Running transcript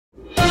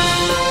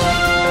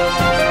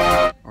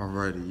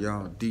Alrighty,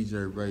 y'all,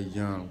 DJ Ray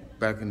Young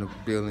back in the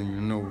building. You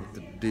know what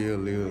the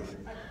deal is.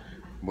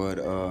 But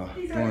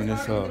doing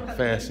this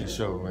fashion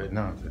show right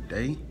now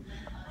today.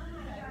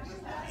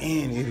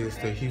 And it is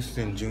the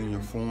Houston Junior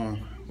Forum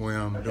where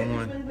I'm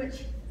doing.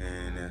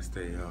 And that's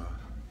the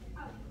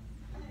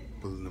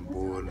bulletin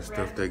board and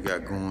stuff they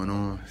got going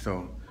on.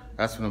 So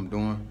that's what I'm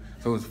doing.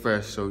 So it's a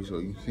fashion show, so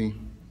you see.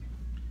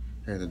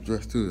 Had to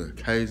dress to the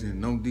occasion.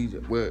 No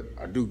DJ. Well,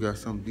 I do got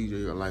some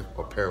DJ Life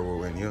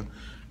apparel in here.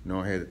 You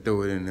know, I had to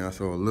throw it in there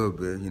so a little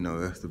bit. You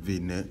know, that's the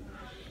V-neck.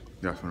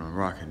 That's what I'm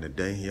rocking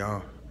today,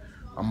 y'all.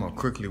 I'm gonna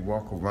quickly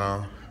walk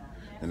around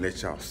and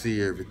let y'all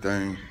see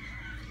everything.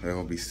 They're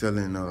gonna be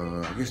selling,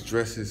 I guess,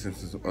 dresses and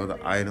some other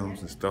items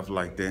and stuff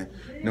like that.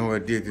 You know, I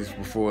did this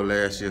before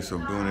last year, so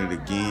I'm doing it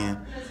again.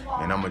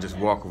 And I'm gonna just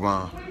walk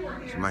around.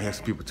 So you might have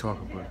some people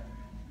talking, but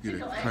get a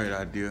great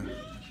idea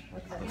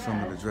of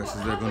some of the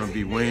dresses they're gonna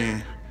be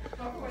wearing.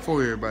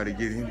 Before everybody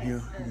get in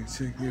here, you can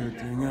check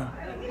everything out.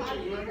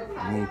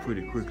 Move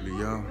pretty quickly,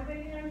 y'all.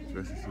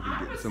 Especially so we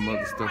get some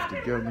other stuff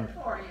together.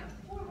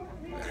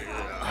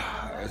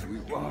 As we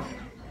walk.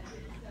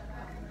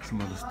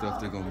 Some other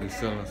stuff they're gonna be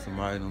selling, some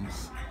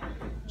items.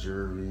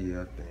 Jewelry,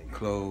 I think,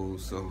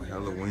 clothes, some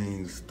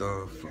Halloween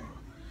stuff. A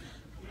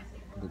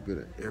little bit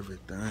of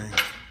everything.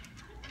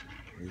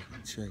 You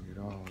can check it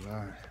all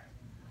out.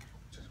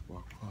 Just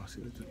walk past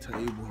it at the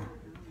table.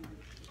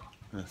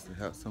 That's to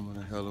have some of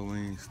the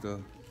Halloween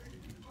stuff.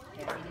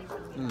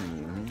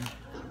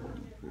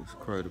 There's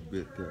quite a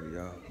bit there,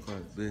 y'all. Quite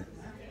a bit.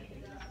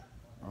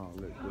 Oh,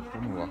 look,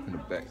 I'm gonna walk in the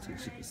back too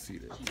so you can see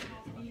that.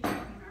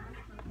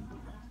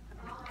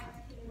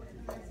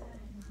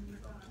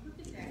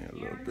 Yeah, a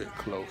little bit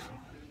closer.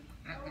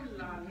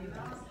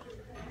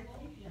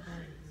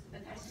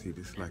 See,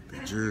 this like the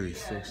jewelry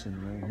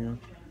section right here.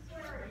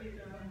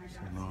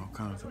 Some all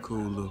kinds of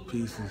cool little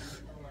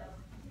pieces.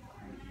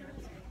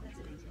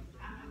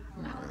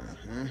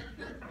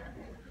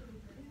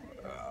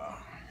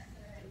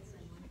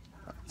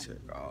 I'll check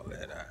all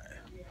that out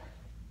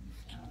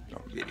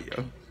on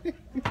video. There you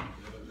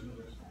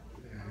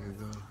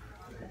go.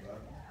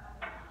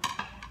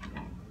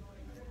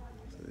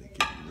 So they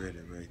getting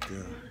ready right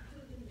there.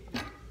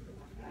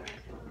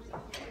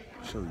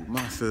 Show you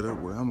my setup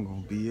where I'm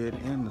gonna be at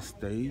and the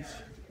stage.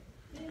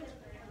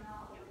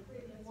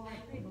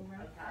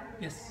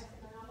 Yes.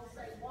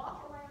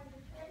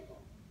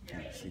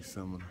 See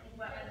some of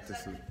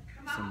this is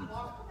some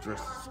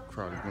dresses the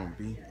crowd is gonna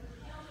be.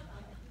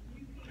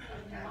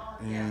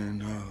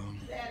 And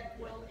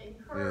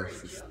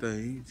there's the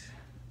stage.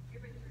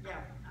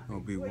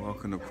 Gonna be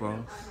walking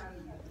across.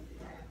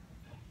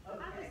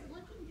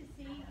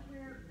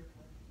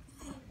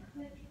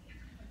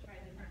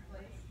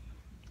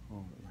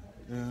 Oh,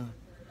 yeah.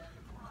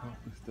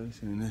 Coffee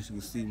station, and as you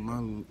can see, my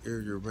little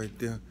area right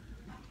there.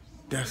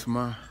 That's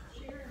my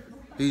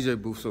DJ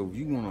booth. So if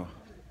you want a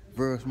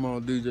very small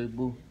DJ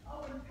booth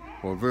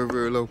for a very,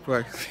 very low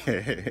price,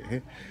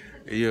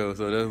 yeah,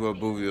 so that's what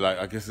booth is like.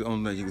 I guess the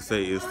only thing you can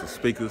say is the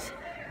speakers,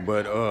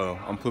 but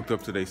I'm hooked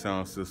up to their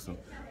sound system,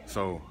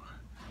 so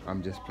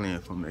I'm just playing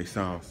from their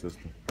sound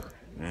system,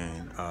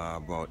 and I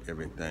bought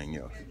everything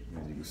else.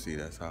 As you can see,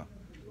 that's how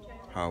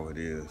it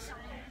is.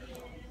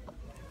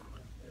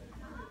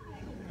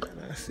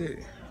 And that's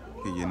it.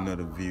 Give you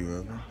another view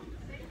of it.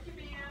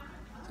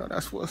 So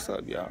that's what's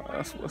up, y'all.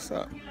 That's what's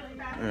up.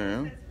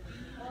 Yeah.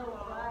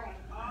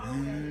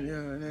 And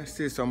yeah, that's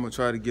it. So I'm gonna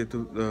try to get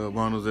the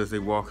models as they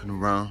walking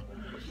around.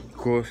 Of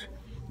course,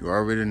 you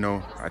already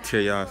know. I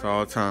tell y'all this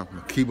all the time.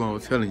 I keep on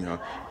telling y'all.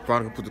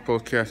 Probably put the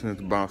post caption at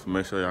the bottom so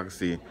make sure y'all can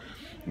see it.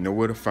 You know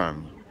where to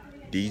find me.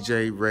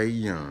 DJ Ray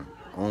Young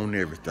on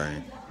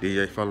everything.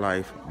 DJ for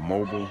Life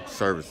Mobile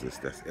Services.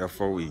 That's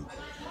FOE.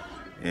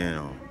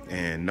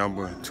 And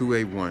number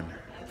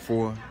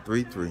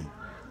 281-433-2019.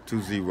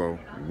 You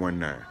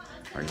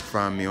can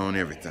find me on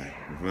everything.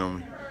 You feel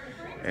me?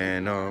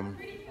 And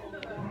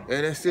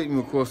yeah, that's it.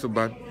 Of course,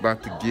 about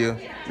the gear.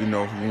 You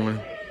know, you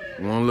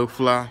wanna look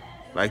fly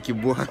like your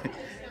boy.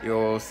 You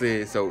all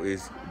said. So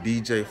it's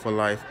DJ for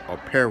Life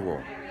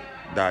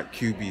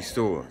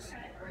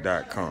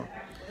Apparel.qbstores.com.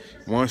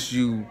 Once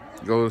you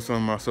go to some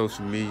of my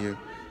social media,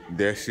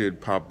 that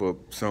should pop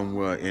up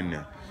somewhere in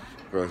there.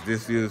 Because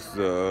this is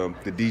the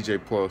DJ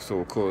part, so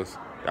of course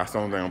that's the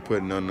only thing I'm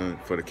putting on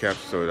for the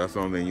capture. So that's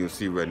the only thing you'll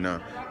see right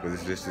now. Because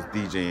it's just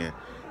DJing,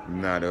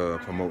 not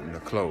promoting the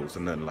clothes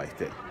or nothing like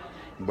that.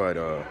 But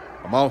I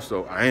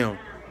am.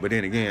 But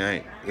then again, I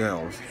ain't. You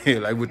know,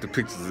 like with the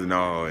pictures and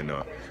all, and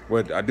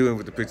what I do it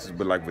with the pictures,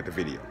 but like with the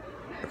video,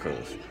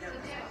 because I'm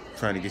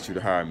trying to get you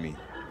to hire me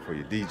for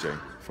your DJ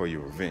for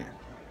your event.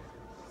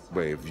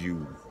 But if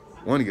you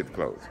want to get the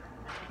clothes,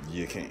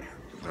 you can.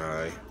 All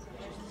right.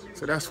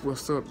 So that's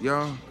what's up,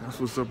 y'all. That's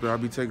what's up. I'll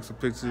be taking some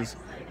pictures.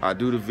 I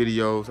do the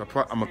videos. I'm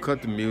gonna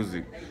cut the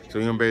music, so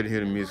you don't be able to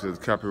hear the music because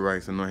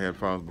copyrights. I know I had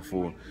problems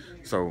before.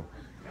 So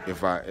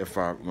if I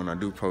when I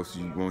do post,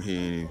 you won't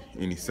hear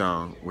any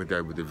sound with the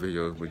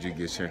videos, but you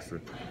get a chance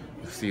to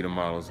see the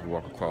models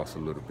walk across a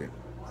little bit.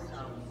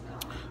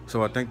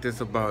 So I think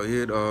that's about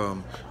it.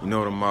 You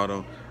know the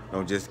motto.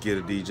 Don't just get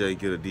a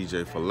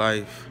DJ for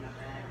life.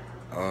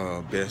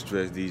 Best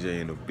dressed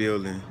DJ in the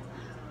building.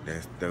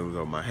 Those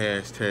are my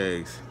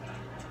hashtags.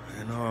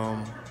 And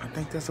I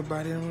think that's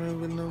about it. I don't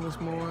really know much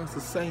more else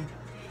to say.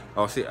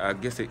 Oh, see, I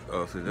guess so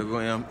they're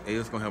gonna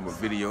have a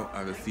video.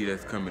 I can see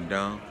that's coming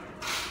down.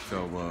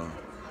 So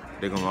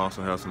they're gonna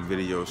also have some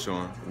videos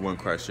showing. Wasn't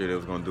quite sure they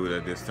was gonna do it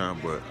at this time,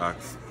 but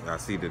I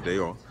see that they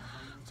are.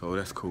 So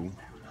that's cool.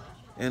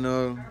 And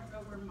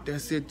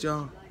that's it,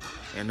 y'all.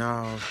 And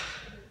I'll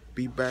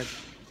be back.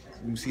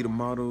 You can see the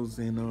models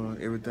and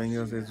everything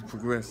else as we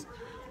progress.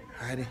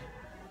 Alrighty.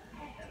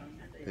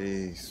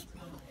 Peace.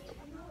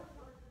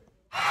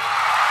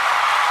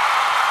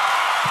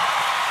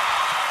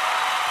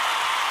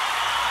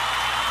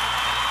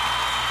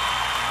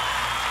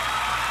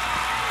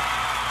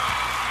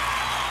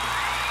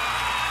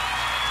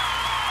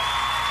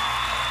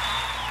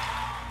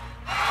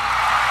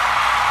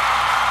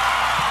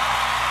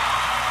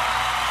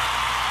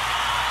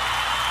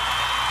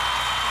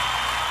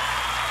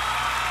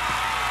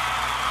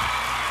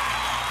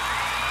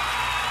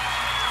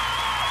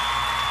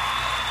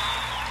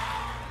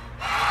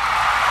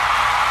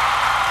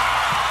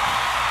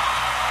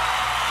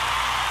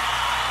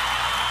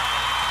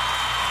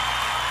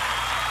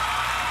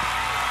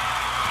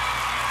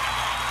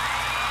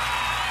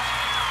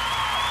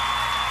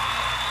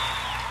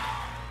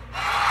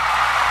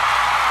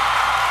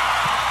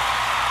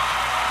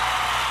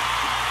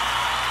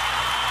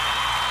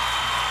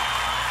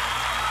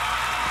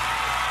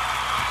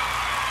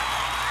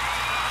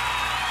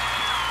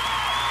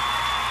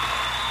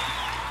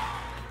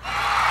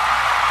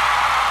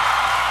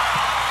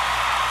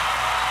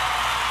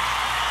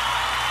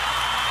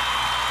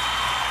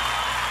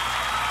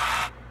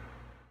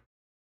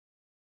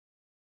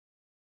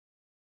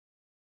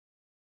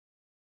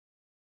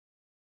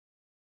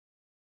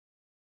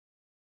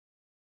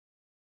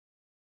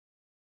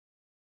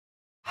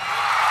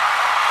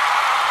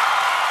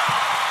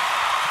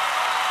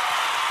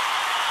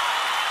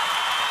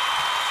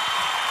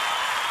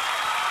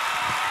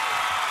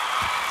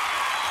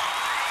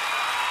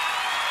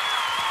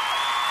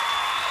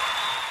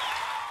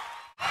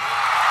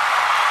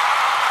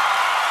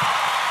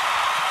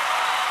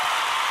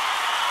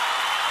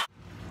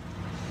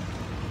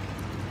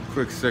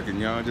 Quick second,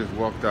 y'all. I just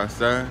walked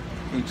outside.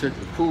 You check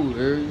the pool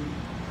area.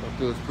 I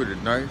thought it was pretty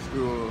nice.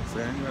 You know what I'm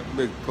saying? Got a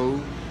big pool.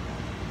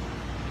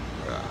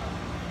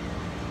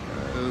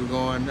 What's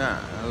going on?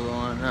 What's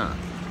going on?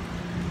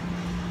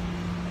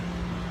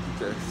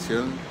 Just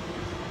chilling.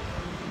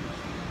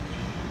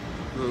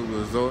 Little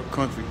resort,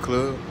 country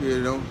club,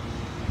 you know.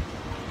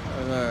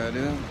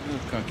 Little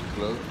country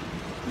club.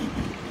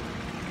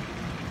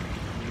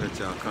 Let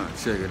y'all kind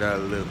of check it out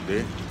a little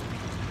bit.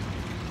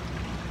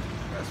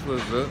 That's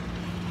what's up.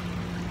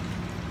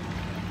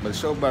 But the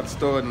show about to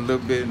start in a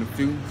little bit in a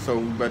few, so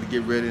we about to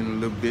get ready in a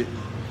little bit.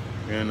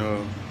 And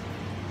here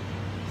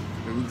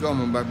we go,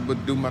 I'm about to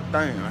do my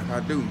thing like I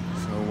do.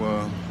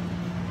 So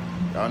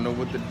y'all know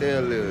what the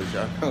deal is,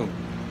 y'all know.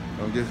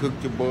 Don't just hook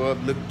your boy up,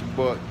 look your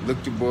boy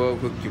up,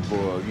 hook your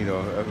boy up. You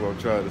know, that's what I'm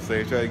trying to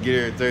say. Try to get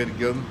everything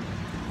together.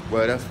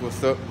 But that's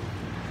what's up.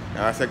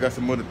 Now, I got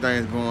some other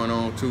things going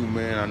on too,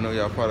 man. I know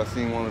y'all probably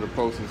seen one of the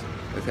posters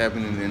that's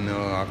happening in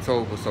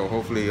October. So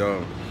hopefully,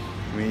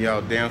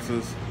 y'all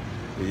dancers,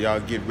 if y'all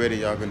get ready,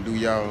 y'all can do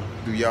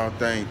y'all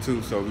thing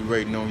too. So we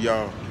waiting on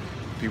y'all,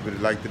 people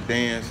that like to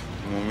dance,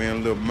 want to win a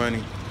little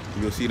money.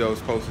 You'll see those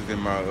posters in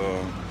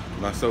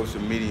my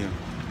social media.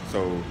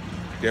 So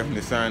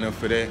definitely sign up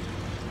for that.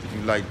 If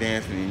you like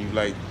dancing and you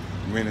like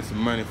winning some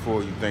money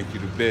for it, you think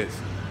you're the best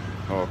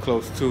or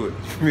close to it,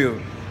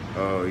 you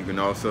can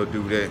also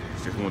do that.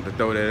 Just want to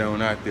throw that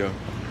on out there.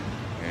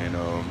 And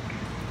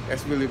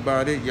that's really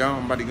about it, y'all.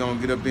 I'm about to go and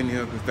get up in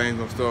here because things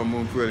gonna start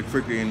moving pretty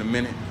quickly in a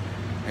minute.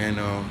 And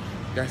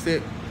that's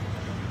it.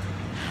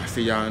 I'll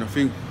see y'all in a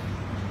few.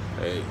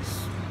 Peace.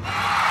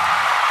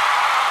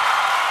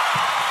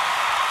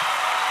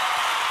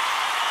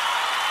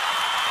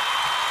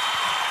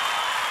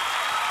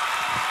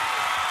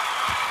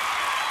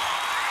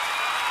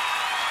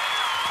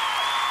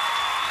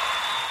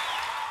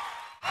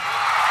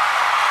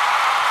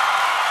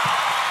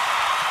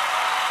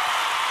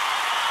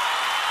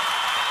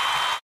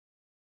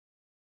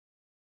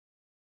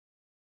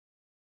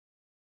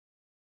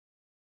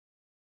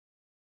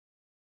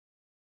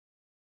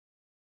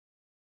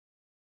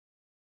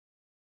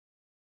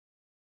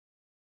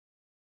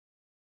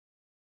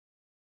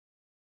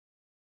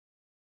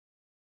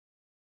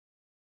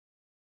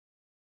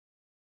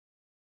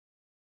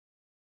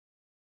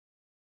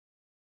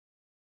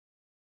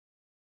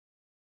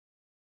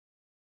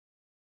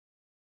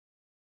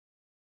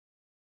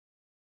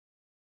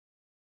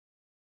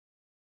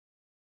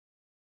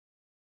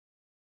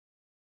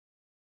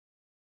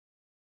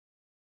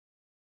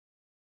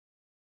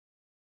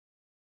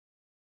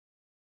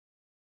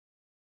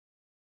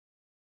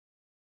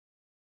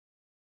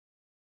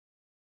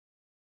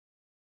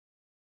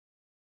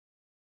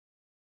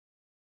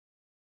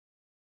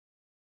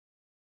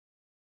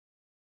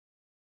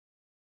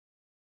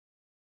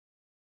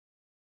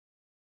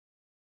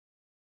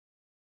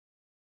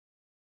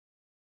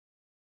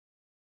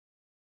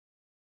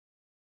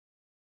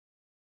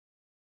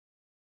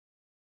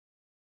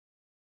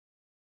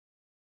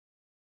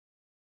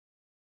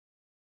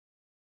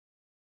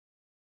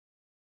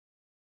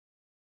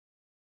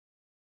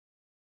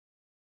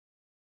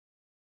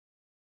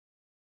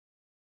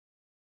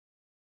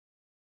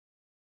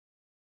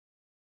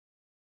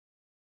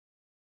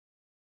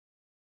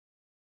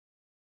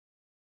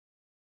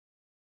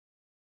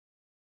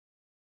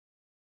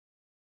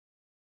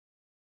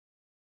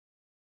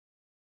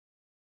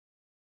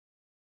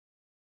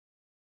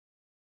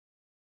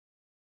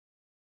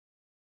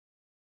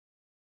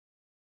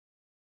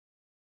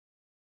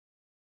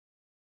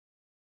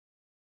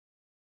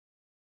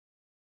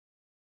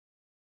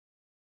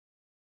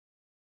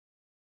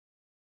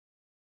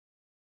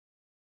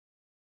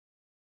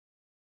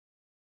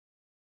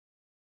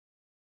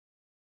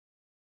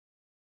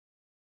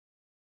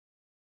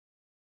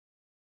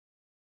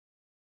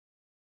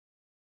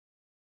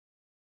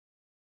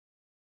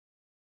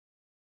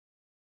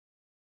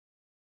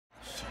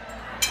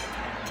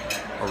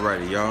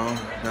 Alrighty, y'all.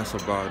 That's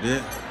about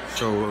it.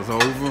 Show was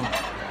over.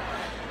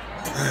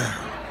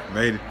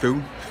 Made it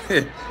through.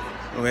 We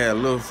had a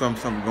little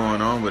something going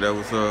on, but that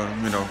was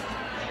you know,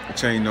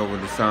 changing over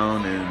the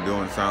sound and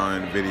doing sound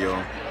in the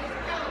video.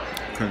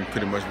 Couldn't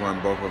pretty much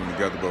run both of them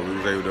together, but we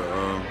was able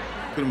to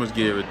pretty much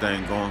get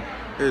everything going.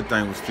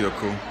 Everything was still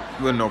cool.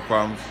 With no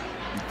problems.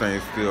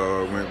 Things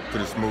still went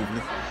pretty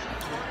smoothly.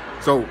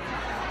 So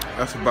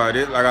that's about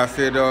it. Like I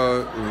said, it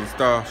was a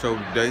star show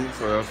today,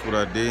 so that's what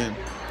I did.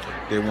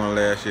 Did one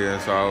last year,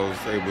 so I was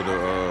able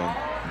to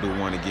do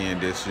one again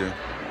this year.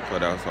 So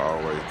that's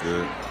always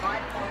good.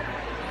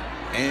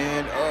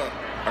 And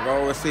like I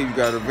always say, you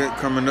got an event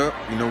coming up.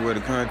 You know where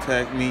to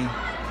contact me.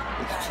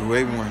 It's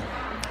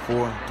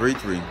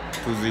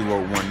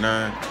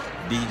 281-433-2019.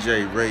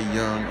 DJ Ray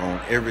Young on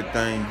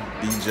everything.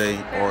 DJ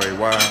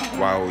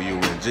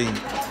RAYYOUNG.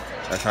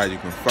 That's how you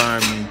can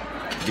find me.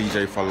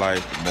 DJ for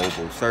Life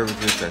Mobile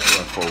Services. That's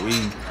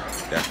FOE.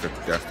 That's the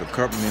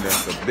company.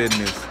 That's the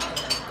business.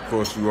 Of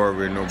course, you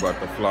already know about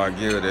the fly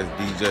gear. That's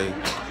DJ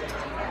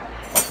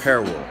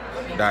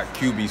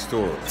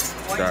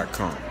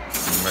Apparel.qbstores.com.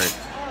 Right.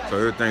 So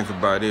everything's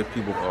about it.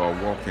 People are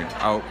walking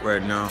out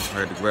right now. I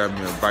had to grab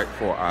me a bite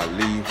before I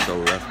leave,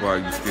 so that's why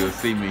you still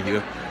see me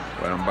here.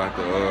 But I'm about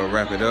to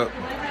wrap it up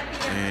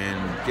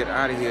and get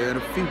out of here in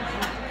a few.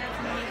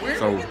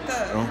 So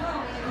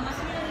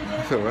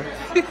what?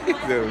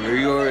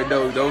 You already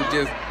know. Don't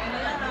just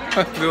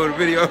do the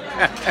video.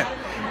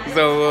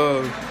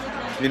 So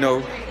you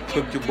know,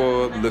 hook your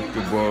boy up, look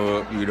your boy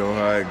up. You know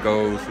how it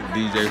goes.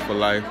 DJ for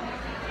Life.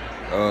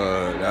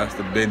 That's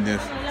the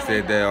business.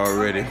 Said that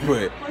already,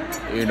 but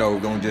you know,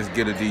 don't just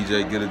get a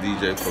DJ. Get a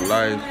DJ for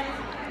life.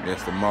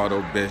 That's the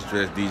motto. Best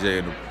dressed DJ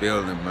in the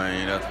building,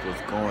 man. That's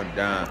what's going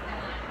down.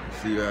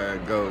 See how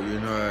it go.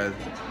 You know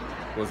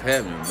what's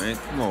happening, man.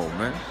 Come on,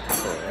 man. I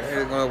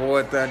ain't gonna have a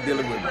hard time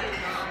dealing with it.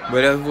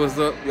 But that's what's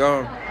up,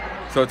 y'all.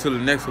 So till the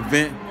next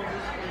event,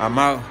 I'm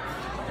out,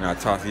 and I'll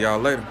talk to y'all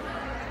later.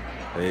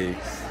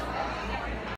 Peace.